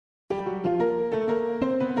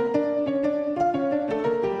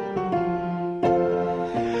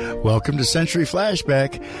Welcome to Century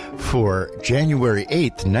Flashback for January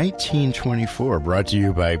 8th, 1924, brought to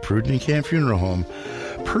you by Pruden and Camp Funeral Home,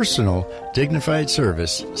 personal, dignified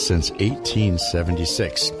service since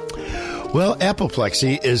 1876. Well,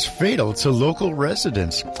 apoplexy is fatal to local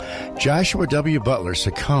residents. Joshua W. Butler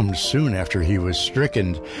succumbed soon after he was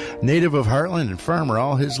stricken. Native of Heartland and farmer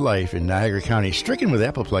all his life in Niagara County, stricken with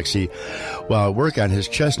apoplexy while at work on his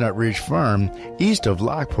Chestnut Ridge farm east of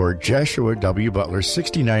Lockport. Joshua W. Butler,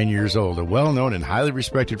 69 years old, a well-known and highly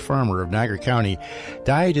respected farmer of Niagara County,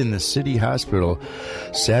 died in the city hospital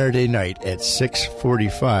Saturday night at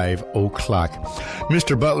 6:45 o'clock.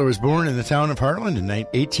 Mr. Butler was born in the town of Heartland in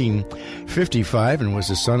 1855 and was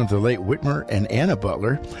the son of the late Whitmer and Anna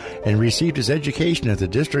Butler, and received his education at the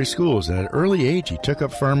district schools. And at an early age, he took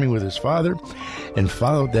up farming with his father and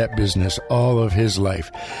followed that business all of his life.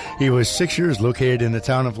 He was 6 years located in the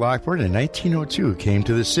town of Lockport. In 1902, came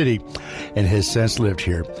to the city and has since lived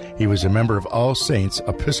here. He was a member of All Saints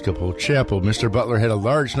Episcopal Chapel. Mr. Butler had a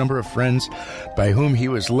large number of friends by whom he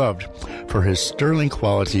was loved for his sterling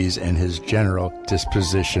qualities and his general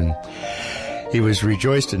disposition. He was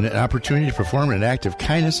rejoiced in an opportunity to perform an act of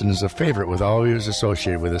kindness and is a favorite with all he was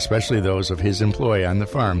associated with, especially those of his employee on the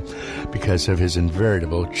farm, because of his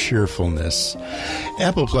inveritable cheerfulness.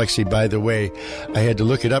 Apoplexy, by the way, I had to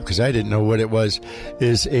look it up because I didn't know what it was,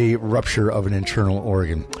 is a rupture of an internal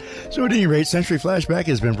organ. So at any rate, Century Flashback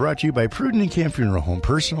has been brought to you by Pruden and Camp Funeral Home,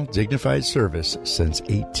 personal, dignified service since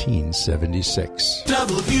 1876.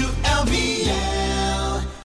 WLBA.